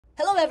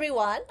Hello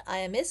everyone, I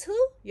am Miss Hu,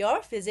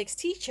 your physics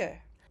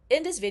teacher.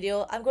 In this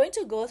video, I'm going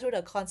to go through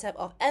the concept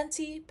of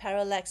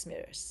anti-parallax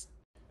mirrors.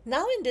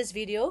 Now in this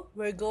video,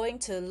 we're going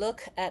to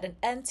look at an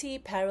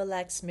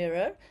anti-parallax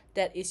mirror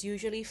that is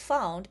usually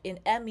found in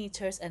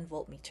ammeters and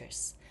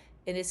voltmeters.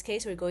 In this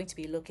case, we're going to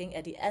be looking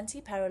at the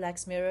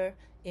anti-parallax mirror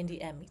in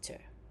the ammeter.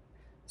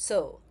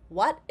 So,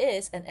 what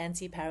is an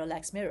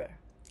anti-parallax mirror?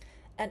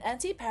 An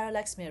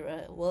anti-parallax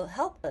mirror will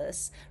help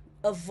us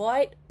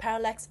avoid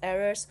parallax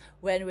errors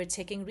when we're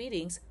taking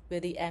readings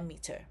with the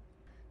ammeter.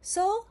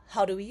 So,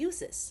 how do we use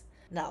this?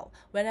 Now,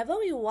 whenever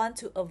we want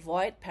to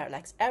avoid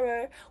parallax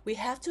error, we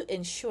have to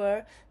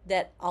ensure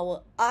that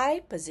our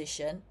eye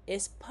position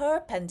is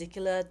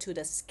perpendicular to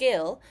the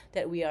scale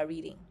that we are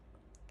reading.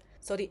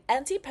 So the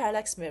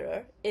anti-parallax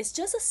mirror is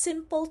just a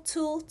simple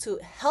tool to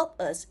help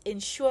us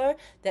ensure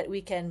that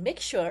we can make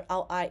sure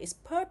our eye is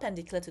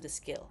perpendicular to the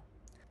scale.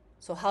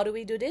 So how do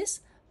we do this?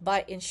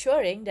 By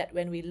ensuring that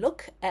when we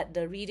look at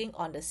the reading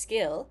on the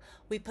scale,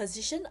 we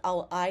position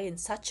our eye in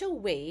such a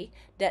way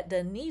that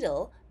the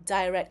needle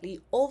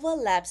directly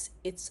overlaps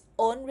its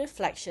own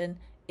reflection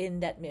in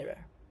that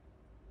mirror.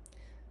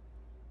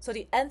 So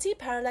the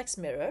anti-parallax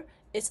mirror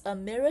is a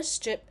mirror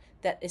strip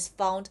that is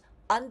found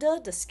under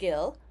the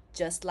scale,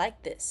 just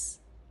like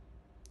this.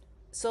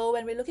 So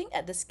when we're looking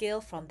at the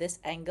scale from this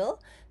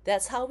angle,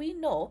 that's how we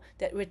know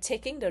that we're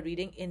taking the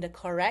reading in the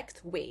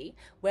correct way,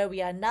 where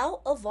we are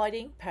now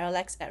avoiding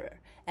parallax error.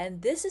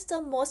 And this is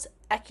the most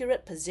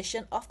accurate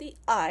position of the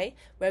eye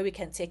where we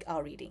can take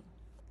our reading.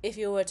 If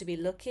you were to be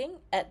looking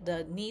at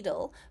the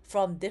needle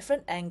from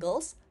different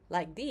angles,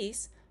 like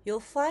these, you'll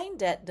find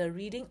that the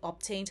reading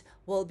obtained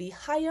will be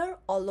higher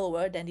or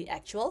lower than the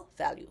actual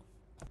value.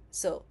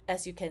 So,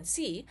 as you can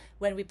see,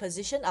 when we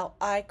position our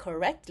eye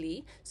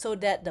correctly so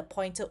that the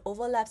pointer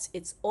overlaps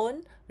its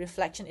own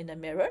reflection in the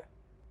mirror,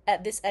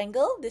 at this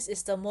angle, this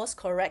is the most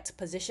correct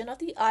position of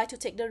the eye to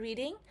take the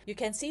reading. You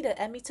can see the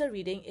ammeter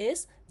reading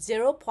is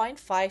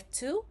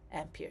 0.52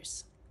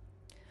 amperes.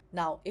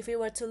 Now, if we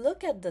were to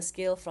look at the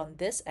scale from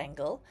this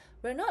angle,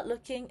 we're not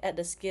looking at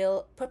the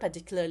scale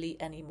perpendicularly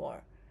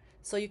anymore.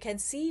 So you can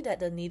see that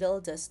the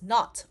needle does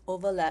not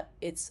overlap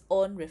its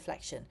own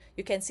reflection.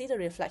 You can see the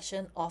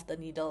reflection of the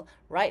needle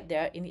right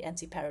there in the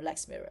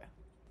anti-parallax mirror.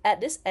 At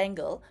this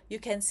angle, you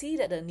can see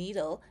that the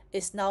needle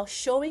is now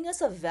showing us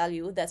a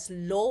value that's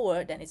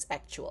lower than its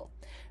actual.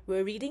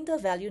 We're reading the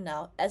value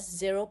now as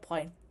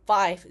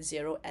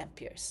 0.50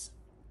 amperes.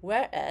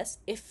 Whereas,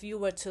 if you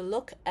were to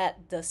look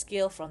at the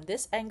scale from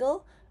this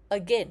angle,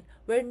 again,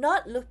 we're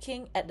not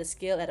looking at the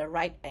scale at a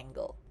right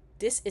angle.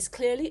 This is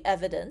clearly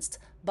evidenced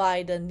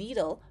by the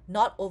needle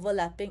not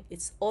overlapping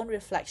its own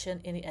reflection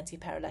in the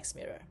anti-parallax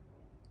mirror.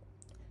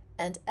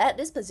 And at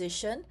this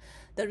position,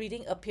 the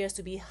reading appears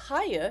to be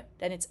higher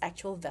than its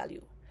actual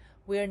value.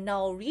 We are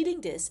now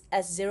reading this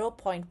as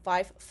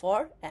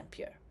 0.54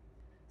 ampere.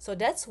 So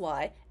that's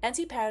why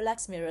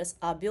anti-parallax mirrors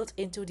are built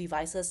into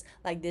devices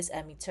like this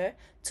ammeter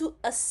to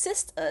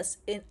assist us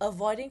in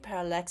avoiding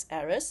parallax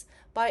errors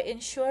by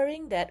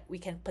ensuring that we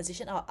can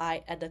position our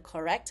eye at the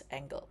correct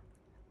angle.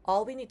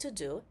 All we need to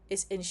do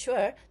is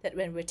ensure that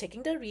when we're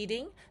taking the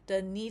reading,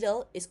 the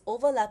needle is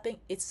overlapping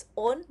its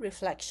own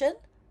reflection,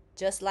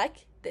 just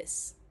like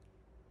this.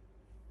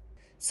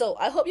 So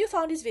I hope you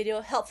found this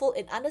video helpful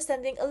in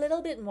understanding a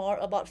little bit more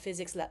about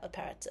physics lab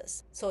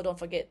apparatus. So don't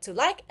forget to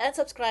like and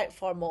subscribe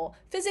for more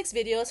physics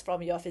videos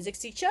from your physics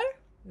teacher,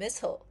 Miss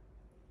Ho.